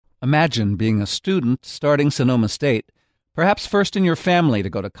Imagine being a student starting Sonoma State, perhaps first in your family to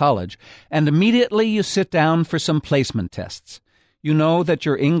go to college, and immediately you sit down for some placement tests. You know that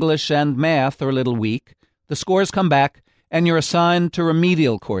your English and math are a little weak. The scores come back, and you're assigned to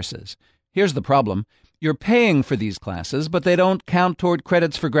remedial courses. Here's the problem. You're paying for these classes, but they don't count toward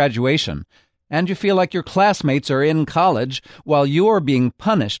credits for graduation. And you feel like your classmates are in college while you're being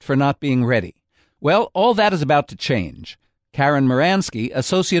punished for not being ready. Well, all that is about to change. Karen Moransky,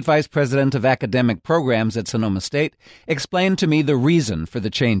 Associate Vice President of Academic Programs at Sonoma State, explained to me the reason for the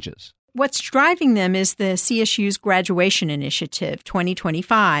changes. What's driving them is the CSU's Graduation Initiative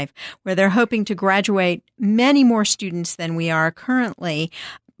 2025, where they're hoping to graduate many more students than we are currently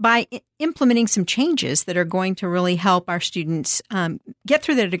by implementing some changes that are going to really help our students get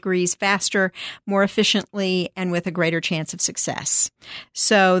through their degrees faster, more efficiently, and with a greater chance of success.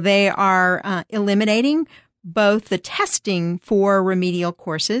 So they are eliminating both the testing for remedial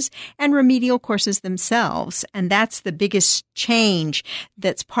courses and remedial courses themselves. And that's the biggest change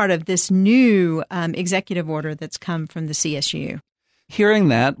that's part of this new executive order that's come from the CSU. Hearing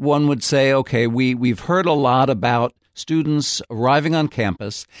that, one would say, okay, we've heard a lot about students arriving on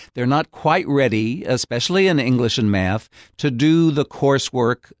campus. They're not quite ready, especially in English and math, to do the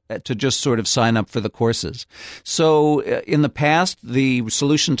coursework, to just sort of sign up for the courses. So in the past, the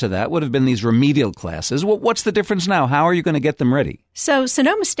solution to that would have been these remedial classes. What's the difference now? How are you going to get them ready? So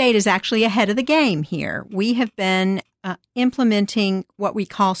Sonoma State is actually ahead of the game here. We have been implementing what we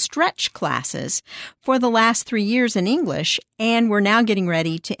call stretch classes for the last 3 years in English, and we're now getting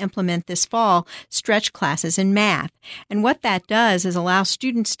ready to implement this fall stretch classes in math. And what that does is allow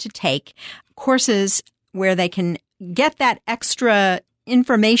students to take courses where they can get that extra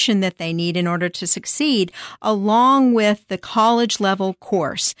information that they need in order to succeed along with the college level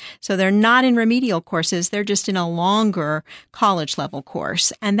course. So they're not in remedial courses, they're just in a longer college level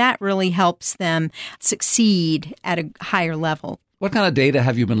course. And that really helps them succeed at a higher level. What kind of data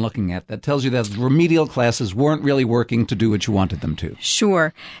have you been looking at that tells you that remedial classes weren't really working to do what you wanted them to?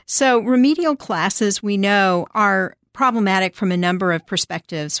 Sure. So remedial classes, we know, are problematic from a number of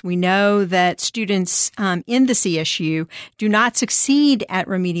perspectives. We know that students in the CSU do not succeed at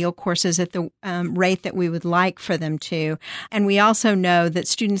remedial courses at the rate that we would like for them to. And we also know that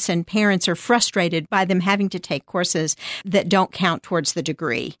students and parents are frustrated by them having to take courses that don't count towards the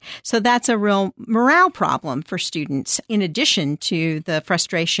degree. So that's a real morale problem for students, in addition to the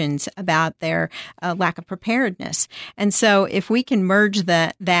frustrations about their lack of preparedness. And so if we can merge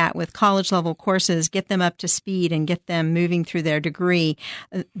that with college level courses, get them up to speed and get them moving through their degree,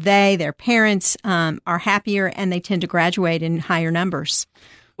 their parents are happier, and they tend to graduate in higher numbers.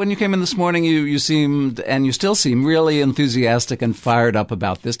 When you came in this morning, you seemed, and you still seem, really enthusiastic and fired up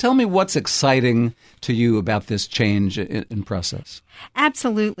about this. Tell me what's exciting to you about this change in process.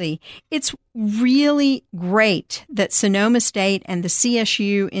 Absolutely. It's really great that Sonoma State and the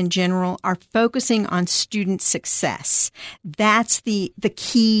CSU in general are focusing on student success. That's the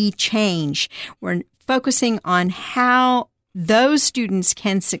key change. We're focusing on how those students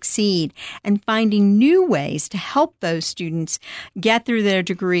can succeed and finding new ways to help those students get through their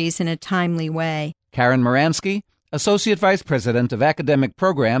degrees in a timely way. Karen Moransky, Associate Vice President of Academic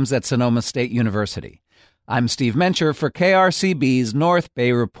Programs at Sonoma State University. I'm Steve Mencher for KRCB's North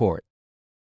Bay Report.